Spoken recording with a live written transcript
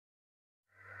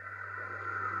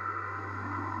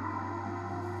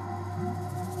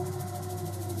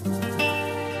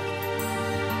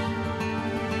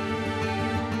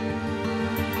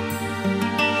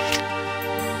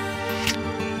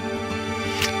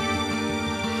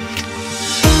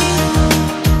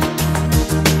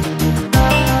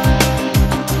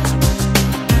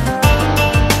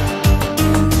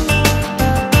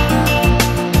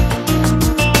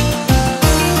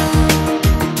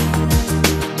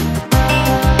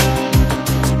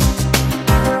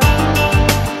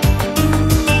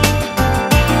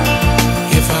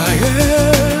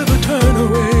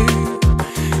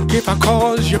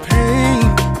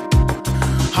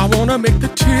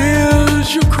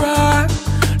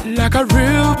like a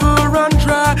river run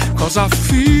dry, 'cause I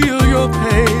feel your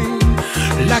pain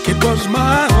like it was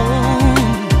my own.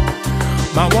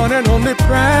 My one and only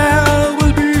prayer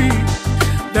will be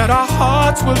that our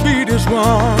hearts will beat as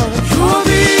one. You're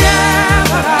the air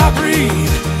that I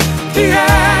breathe, the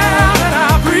air that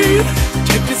I breathe.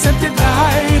 Take this empty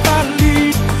life I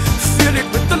lead, fill it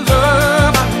with the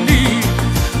love I need.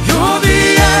 You're the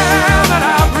air that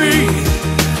I breathe,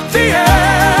 the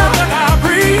air that I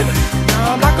breathe. Now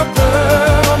I'm like a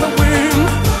bird on the wing,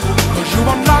 'cause you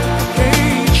unlock the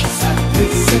cage and set me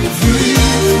free.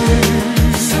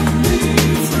 Set me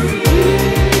free.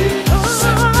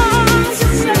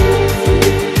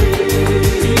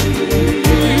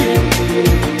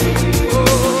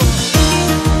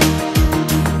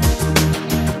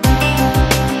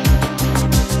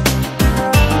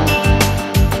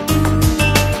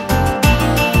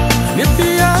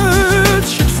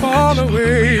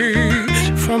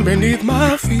 From beneath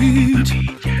my feet,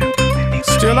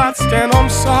 still I'd stand on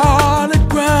solid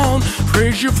ground,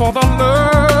 praise you for the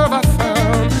love I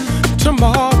found.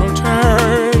 Tomorrow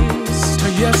turns to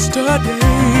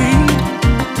yesterday,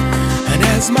 and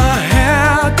as my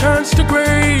hair turns to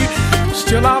gray,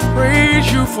 still I'll praise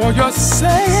you for your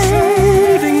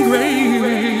saving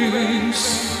grace.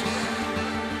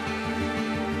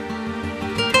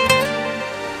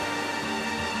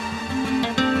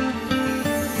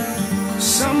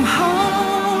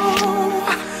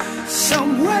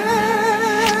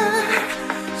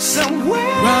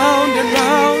 Somewhere, round and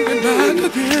back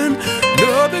again,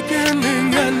 no beginning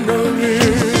and no